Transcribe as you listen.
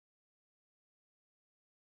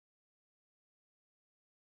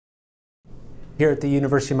Here at the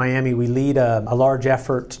University of Miami, we lead a large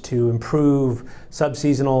effort to improve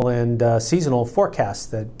subseasonal and seasonal forecasts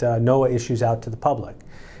that NOAA issues out to the public.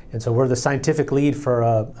 And so we're the scientific lead for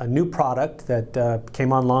a new product that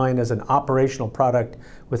came online as an operational product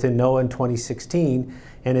within NOAA in 2016.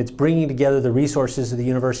 And it's bringing together the resources of the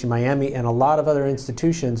University of Miami and a lot of other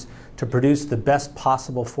institutions to produce the best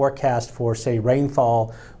possible forecast for, say,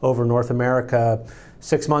 rainfall over North America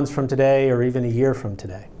 6 months from today or even a year from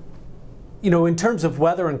today. You know, in terms of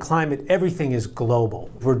weather and climate, everything is global.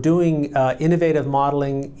 We're doing innovative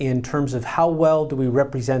modeling in terms of how well do we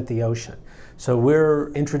represent the ocean. So we're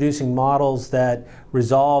introducing models that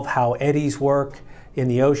resolve how eddies work in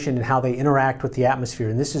the ocean and how they interact with the atmosphere.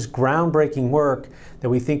 And this is groundbreaking work that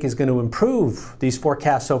we think is going to improve these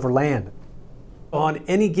forecasts over land. On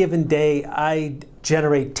any given day, I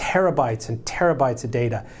generate terabytes and terabytes of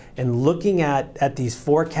data. And looking at these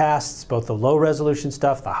forecasts, both the low resolution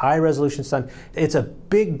stuff, the high resolution stuff, it's a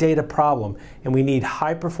big data problem. And we need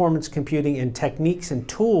high performance computing and techniques and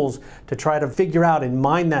tools to try to figure out and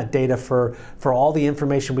mine that data for all the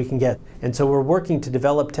information we can get. And so we're working to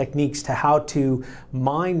develop techniques to how to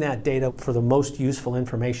mine that data for the most useful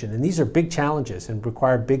information. And these are big challenges and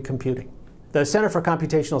require big computing. The Center for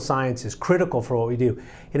Computational Science is critical for what we do.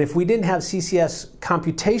 And if we didn't have CCS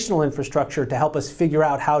computational infrastructure to help us figure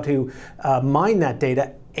out how to mine that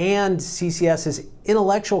data and CCS's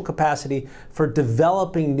intellectual capacity for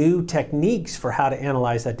developing new techniques for how to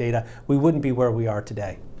analyze that data, we wouldn't be where we are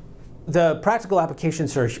today. The practical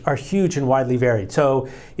applications are huge and widely varied. So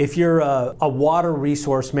if you're a water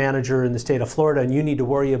resource manager in the state of Florida and you need to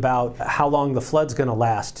worry about how long the flood's going to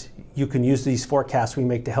last, you can use these forecasts we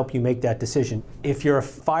make to help you make that decision. If you're a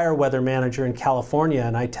fire weather manager in California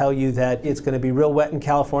and I tell you that it's going to be real wet in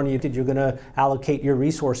California, you're going to allocate your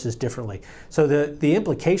resources differently. So the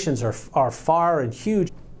implications are far and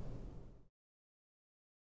huge.